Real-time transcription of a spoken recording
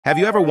Have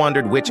you ever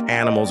wondered which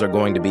animals are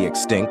going to be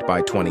extinct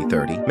by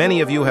 2030? Many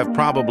of you have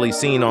probably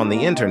seen on the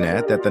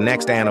internet that the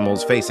next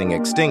animals facing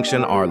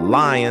extinction are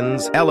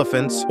lions,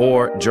 elephants,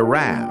 or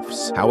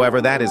giraffes.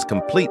 However, that is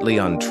completely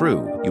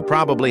untrue. You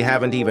probably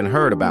haven't even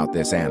heard about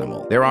this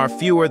animal. There are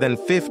fewer than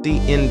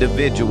 50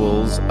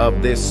 individuals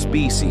of this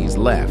species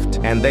left,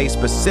 and they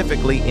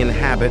specifically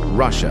inhabit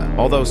Russia.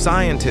 Although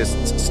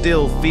scientists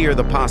still fear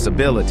the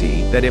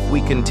possibility that if we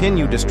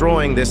continue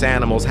destroying this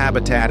animal's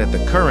habitat at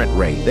the current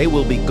rate, they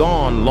will be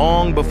gone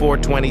long before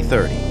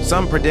 2030.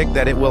 Some predict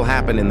that it will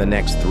happen in the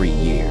next 3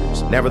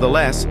 years.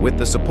 Nevertheless, with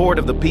the support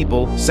of the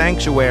people,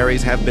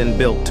 sanctuaries have been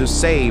built to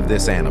save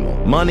this animal.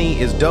 Money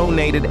is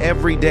donated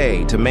every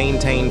day to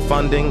maintain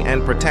funding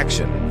and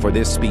protection for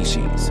this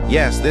species.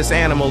 Yes, this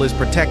animal is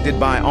protected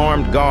by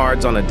armed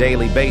guards on a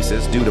daily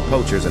basis due to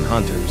poachers and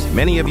hunters.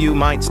 Many of you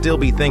might still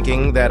be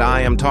thinking that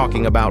I am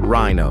talking about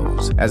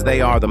rhinos, as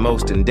they are the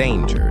most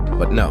endangered.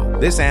 But no,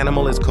 this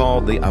animal is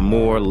called the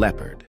Amur leopard.